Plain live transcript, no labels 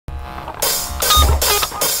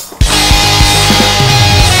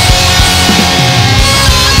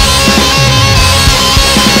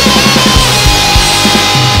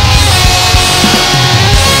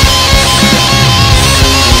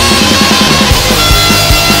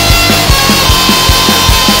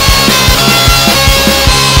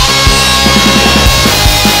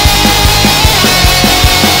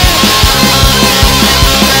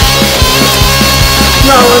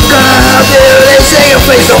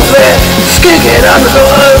face don't fit, skin can't on the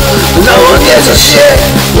door. No one gives a shit.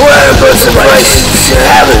 Wearing boots and braces,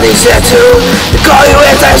 having these tattoos. They call you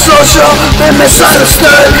antisocial, they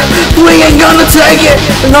misunderstood. We ain't gonna take it,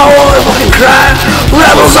 no one fucking cry.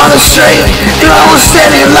 Rebels on the street, you always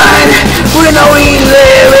standing in line. We know we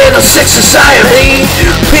live in a sick society.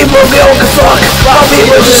 People give a fuck about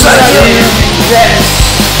people just like you. This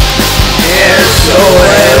is the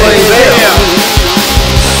way we feel.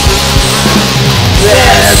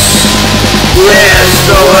 This is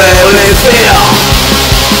the way we feel.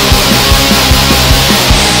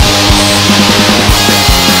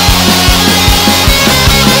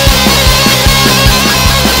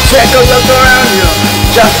 Take a look around you,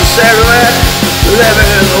 just a cigarette,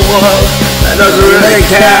 living in a world that doesn't really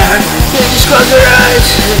care. Just close your eyes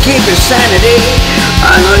and keep your sanity.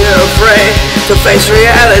 I know you're afraid to face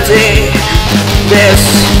reality. This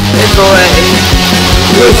is the way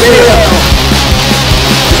we feel.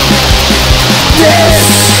 This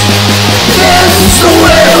is the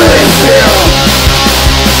way we feel.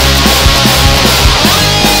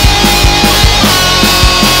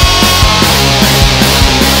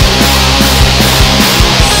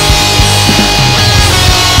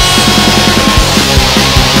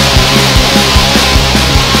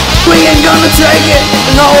 We ain't gonna take it,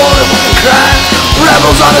 no one will cry.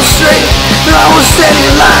 Rebels on the street, they're always standing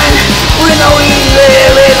in line. We know we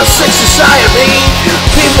live in a sick society.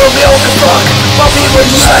 People give a fuck about people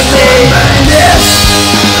just like me. This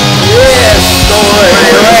is the way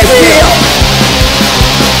we feel.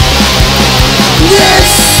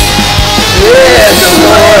 This is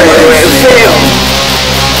the way we feel.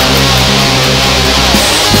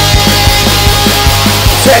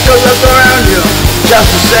 Take a look around you,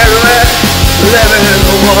 just a cigarette, living in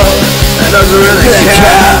a world that doesn't really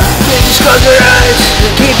care. Just close your eyes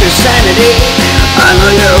and keep your sanity. I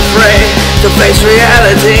know you're afraid to face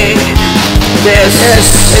reality. This is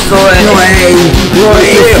the way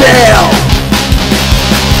we feel.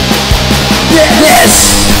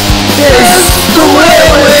 This is the way